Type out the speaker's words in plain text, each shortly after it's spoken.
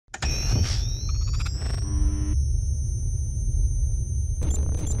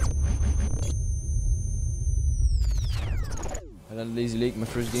then Lazy Lake, my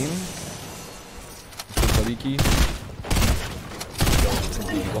first game. Tariki.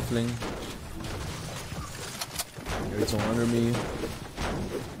 Completely waffling. There's someone under me.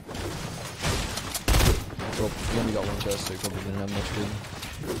 He only got one chest, so he probably didn't have much good.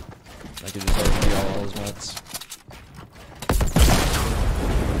 I could just already all his mats.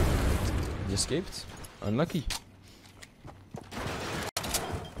 He escaped. Unlucky.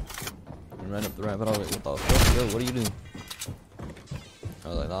 And ran up the ramp, and I was like, what the fuck? Yo, what are you doing? I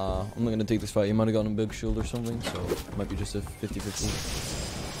was like, nah, I'm not gonna take this fight. He might have gotten a big shield or something, so it might be just a 50-50.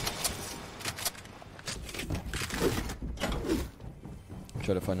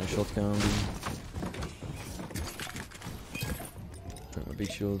 Try to find a shotgun. My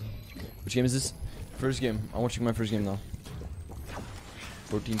big shield. Which game is this? First game. I'm watching my first game now.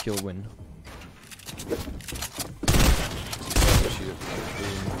 14 kill win.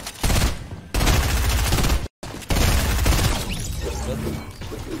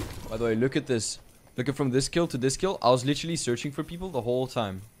 By the way, look at this. Look at from this kill to this kill. I was literally searching for people the whole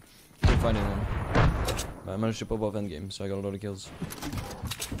time. Couldn't find anyone. I managed to pop off endgame, so I got a lot of kills.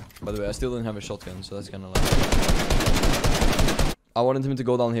 By the way, I still didn't have a shotgun, so that's kind of like... I wanted him to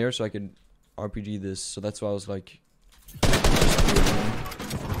go down here so I could RPG this, so that's why I was like... But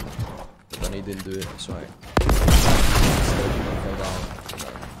then he didn't do it, so I... fell down.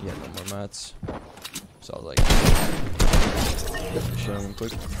 He had no more mats. So I was like... showing him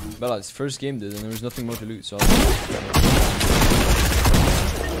quick. But like, his first game did, and there was nothing more to loot, so I was like...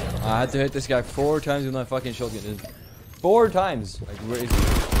 I had to hit this guy 4 times with my fucking shotgun, dude. 4 times! Like, where is he?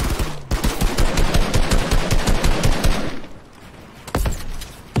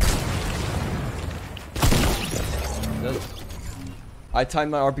 I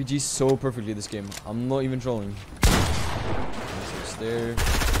timed my RPG so perfectly this game. I'm not even trolling. It's there.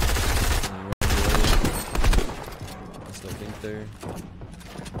 I still think there.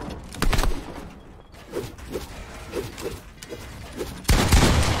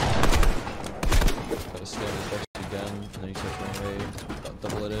 Gotta stay on the box again, and then he starts running away. Got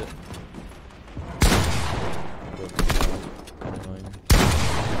double at it.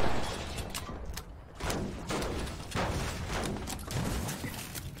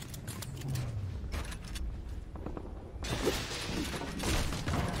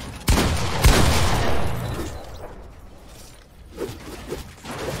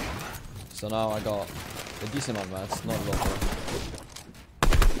 So now I got a decent amount of mats, not a lot though.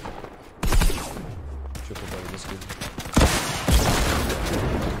 Triple body, that's good.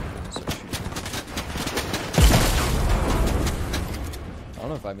 I don't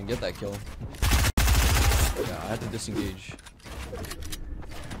know if I even get that kill. Yeah, I had to disengage.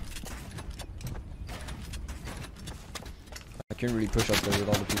 I couldn't really push up there with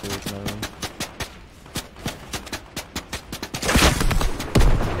all the people looking around.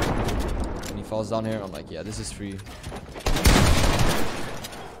 Falls down here, I'm like, yeah, this is free.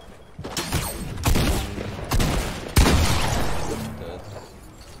 Dead.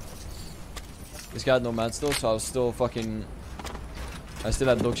 This guy had no mats though, so I was still fucking... I still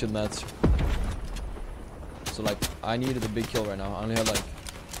had dog shit mats. So like, I needed a big kill right now. I only had like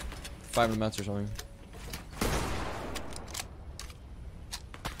 500 mats or something.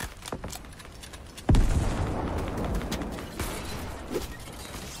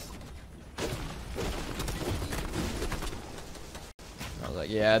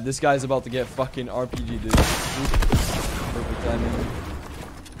 Yeah, this guy's about to get fucking RPG, dude. Perfect timing.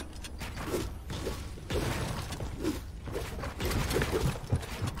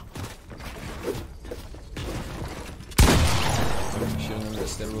 Shit, I'm gonna get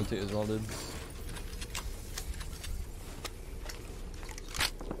steady rotate as well, dude.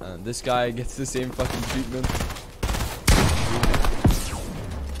 And this guy gets the same fucking treatment.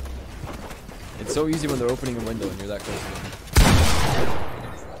 It's so easy when they're opening a window and you're that close to them.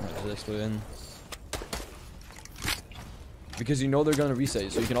 Just in. Because you know they're gonna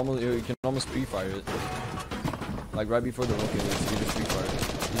reset, so you can almost pre-fire it. Like right before the rocket, you just pre-fire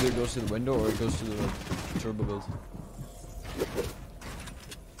it. Either it goes to the window or it goes to the turbo build.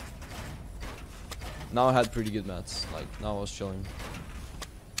 Now I had pretty good mats. Like now I was chilling.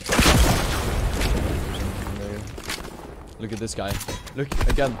 Look at this guy. Look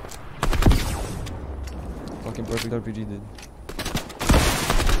again. Fucking perfect RPG, dude.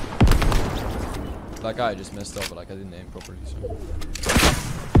 That guy just messed up, but like I didn't aim properly, so.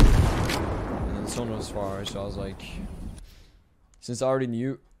 And then the sun was far, so I was like, since I already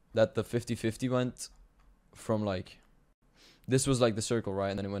knew that the 50-50 went from like, this was like the circle,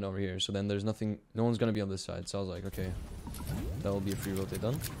 right, and then it went over here, so then there's nothing, no one's gonna be on this side, so I was like, okay, that will be a free rotate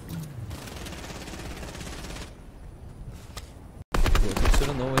done.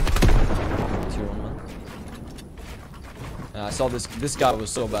 No way. Tier 1 man. And I saw this guy was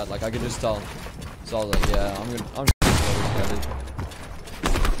so bad, like I could just tell. So I was like, yeah, I'm just gonna kill this guy, dude.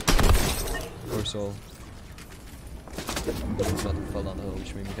 Poor soul. He's about to fall down the hill,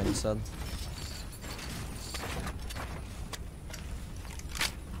 which made me kinda sad.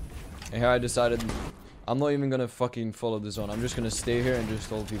 And here I decided I'm not even gonna fucking follow the zone. I'm just gonna stay here and just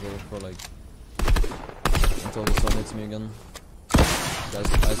hold people for like until the zone hits me again.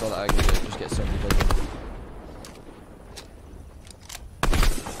 I thought I could just get so many kills.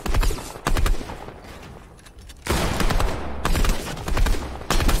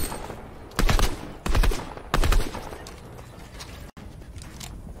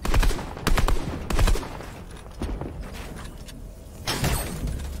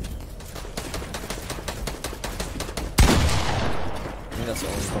 I think that's the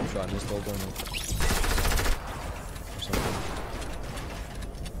only one shot I missed all tournament. Or something.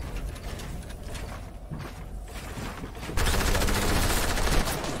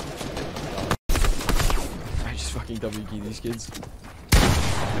 I just fucking W key these kids.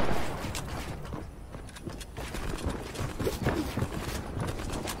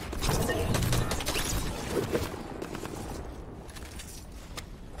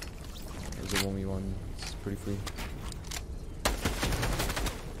 There's a 1v1, it's pretty free.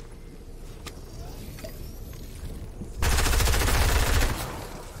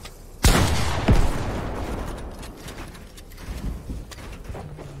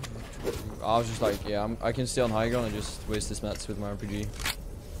 I was just like, yeah, I can stay on high ground and just waste this mats with my RPG.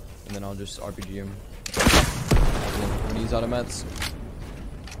 And then I'll just RPG him. When he's out of mats,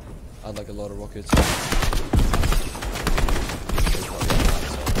 I had like a lot of rockets.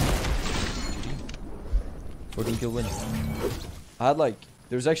 14 kill win. I had like,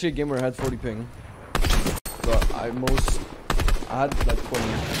 there was actually a game where I had 40 ping. But I had like 20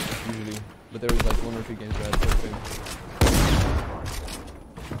 usually. But there was like 1 or 2 games where I had 40 ping.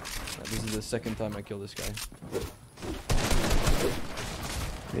 This is the second time I kill this guy.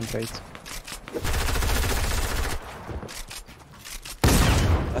 Win fight.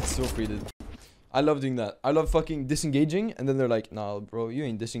 That's so free, dude. I love doing that. I love fucking disengaging, and then they're like, nah, bro, you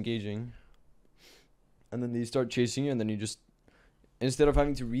ain't disengaging. And then they start chasing you, and then you just, instead of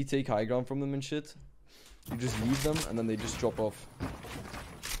having to retake high ground from them and shit, you just leave them, and then they just drop off.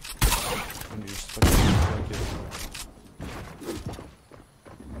 And you just fucking kill.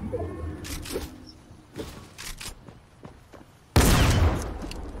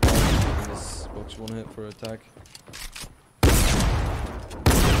 This box one hit for attack. And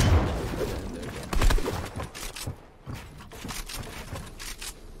there you go.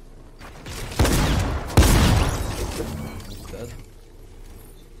 He's dead.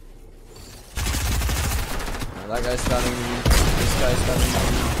 Now that guy's standing me. This guy's standing me.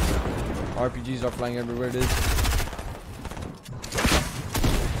 RPGs are flying everywhere, dude.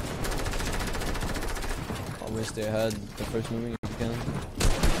 Always stay ahead the first moving if you can.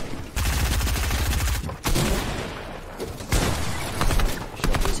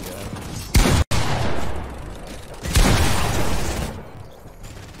 Shove this guy.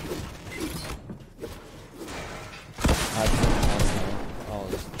 I have to now. Oh,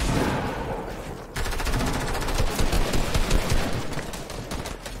 this.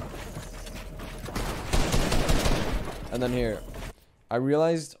 And then here, I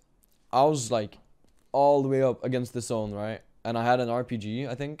realized I was like all the way up against the zone, right? And I had an RPG,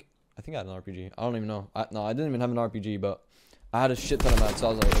 I think I had an RPG. I don't even know. No, I didn't even have an RPG, but I had a shit ton of mats, so I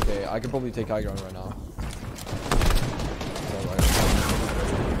was like, okay, I could probably take high ground right now. So I was like,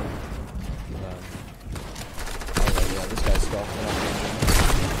 yeah, this guy's stuck.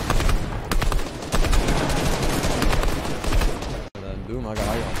 And then boom, I got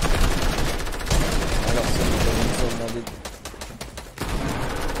high ground. I got 7 now, dude.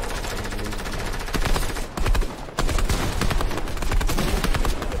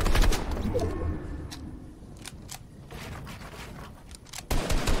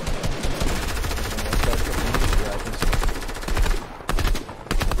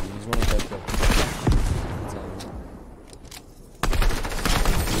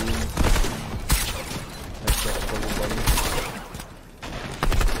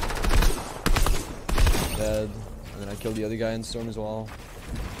 Dead. And then I killed the other guy in storm as well.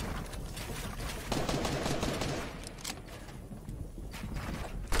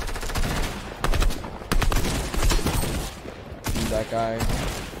 Beat that guy. And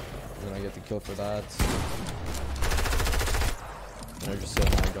then I get the kill for that. And I just sit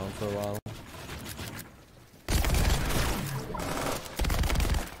on high ground for a while.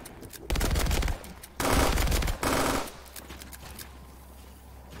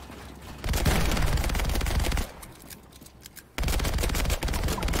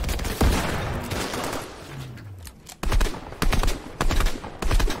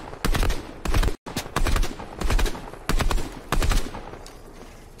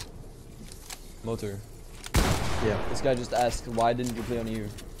 Motor. Yeah. This guy just asked, why didn't you play on EU?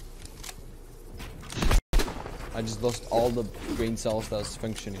 I just lost all the brain cells that was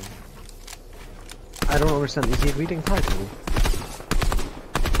functioning. I don't understand. Is he reading title?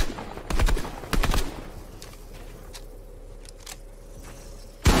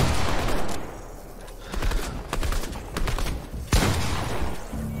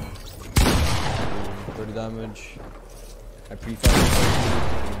 Damage. I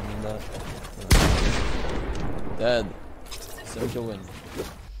pre-fired that. Dead. 7 kill win.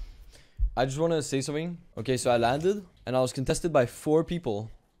 I just want to say something. Okay, so I landed and I was contested by 4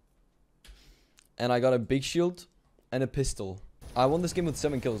 people. And I got a big shield and a pistol. I won this game with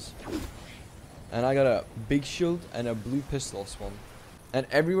 7 kills. And I got a big shield and a blue pistol spawn. And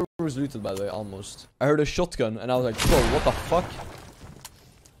everywhere was looted, by the way, almost. I heard a shotgun and I was like, whoa, what the fuck?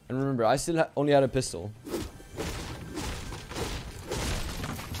 And remember, I still only had a pistol.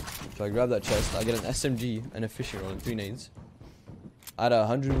 So I grab that chest, I get an SMG and a fishing rod and 3 nades. I had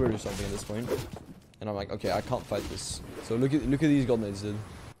 100 word or something at this point. And I'm like, okay, I can't fight this. So look at these gold nades, dude.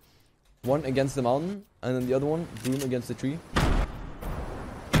 One against the mountain, and then the other one, boom, against the tree.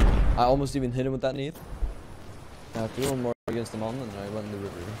 I almost even hit him with that nade. I threw one more against the mountain and I went in the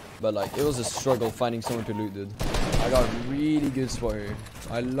river. But like, it was a struggle finding someone to loot, dude. I got a really good spot here.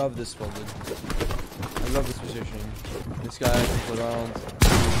 I love this spot, dude. I love this positioning. This guy can go around.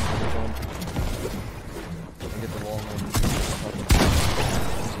 I get the wall and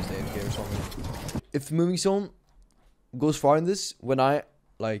just AFK or something. If the moving zone goes far in this, when I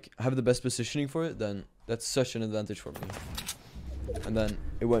like have the best positioning for it, then that's such an advantage for me. And then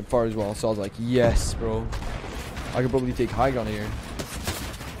it went far as well, so I was like, yes, bro. I could probably take high ground here.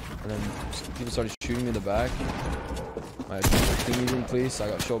 And then people started shooting me in the back. My thing was in place, I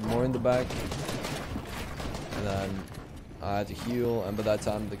got shot more in the back. And then I had to heal, and by that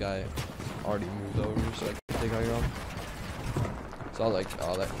time the guy already moved over, so I could take high ground. So I was like,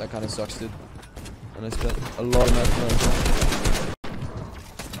 oh, that kind of sucks, dude. And I spent a lot of mats on right now.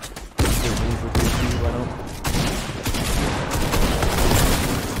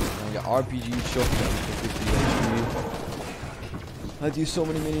 And I got RPG shotgun for 50 HP. I had to use so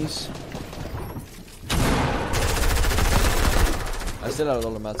many minis. I still had a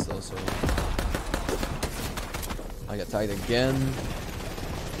lot of mats though, so I got tagged again.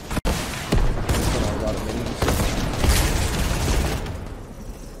 This one I had a lot of minis.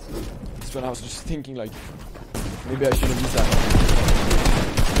 This one I was just thinking like, maybe I should have used that one.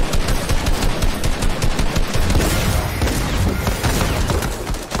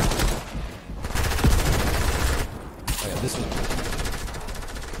 Oh yeah, this one.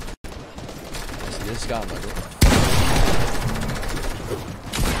 I see this guy, like,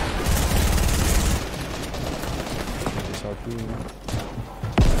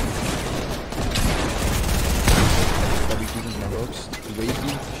 probably keeping my ropes.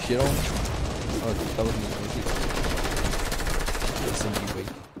 Wakey, shit on. Oh, that wasn't even wakey. SMG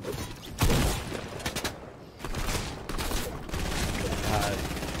wake.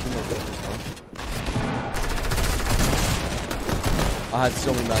 I had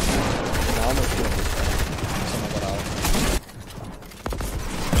so many matches. Now I'm gonna kill this guy. Someone got out.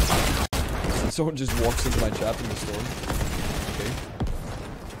 Someone just walks into my trap in the storm. Okay.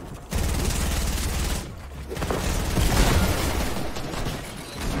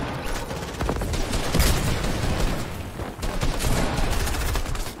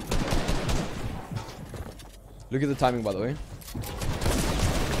 Look at the timing, by the way. And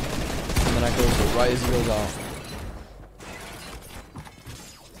then I go for right as he goes out.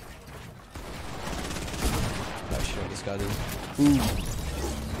 Oh shit, this guy did. Ooh.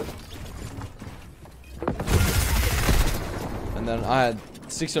 And then I had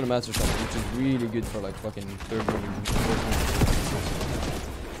 600 mats or something, which is really good for like fucking third game.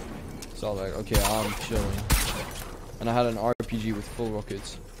 So I was like, okay, I'm chilling. And I had an RPG with full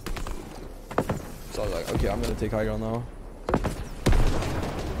rockets. So I was like, okay, I'm gonna take high ground now.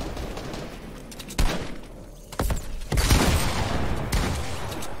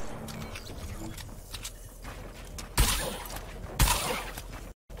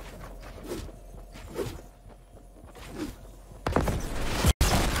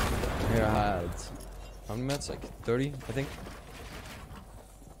 Here I had, how many mats? Like 30, I think.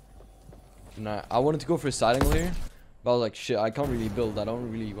 And I wanted to go for a side angle here, but I was like, shit, I can't really build. I don't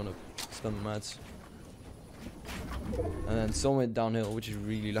really want to spend my mats. And then someone went downhill, which is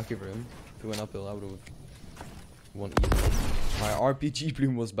really lucky for him. If he went uphill, I would have won easily. My RPG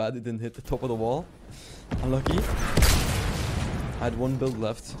bloom was bad, it didn't hit the top of the wall. Unlucky. I had one build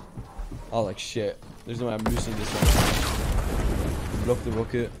left. I was like, shit, there's no way I'm losing this one. Block the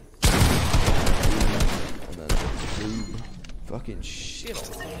rocket. fucking shit all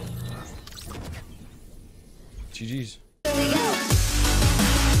the time. GG's.